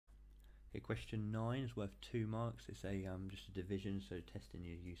Okay, question 9 is worth 2 marks. It's a just a division, so testing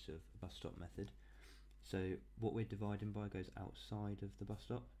your use of bus stop method. So what we're dividing by goes outside of the bus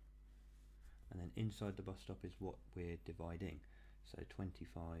stop, and then inside the bus stop is what we're dividing. So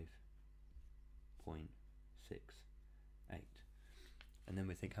 25.68. And then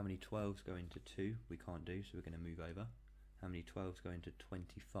we think how many 12s go into 2? We can't do, so we're going to move over. How many 12s go into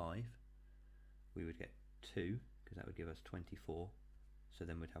 25? We would get 2, because that would give us 24. So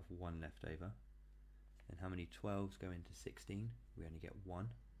then we'd have 1 left over. And how many 12s go into 16? We only get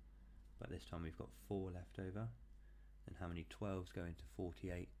 1, but this time we've got 4 left over. And how many 12s go into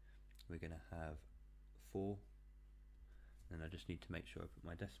 48? We're going to have 4. And I just need to make sure I put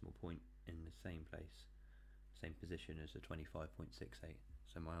my decimal point in the same place, same position as the 25.68.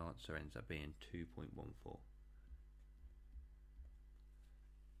 So my answer ends up being 2.14.